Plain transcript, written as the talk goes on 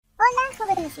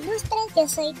los ilustre. Yo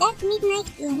soy Dark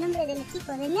Midnight y en nombre del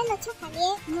equipo de Nelo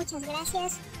Chacalier, muchas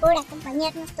gracias por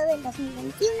acompañarnos todo el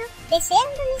 2021,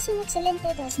 deseándoles un excelente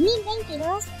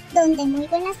 2022, donde muy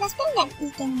buenas las tengan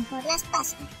y que mejor las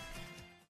pasen.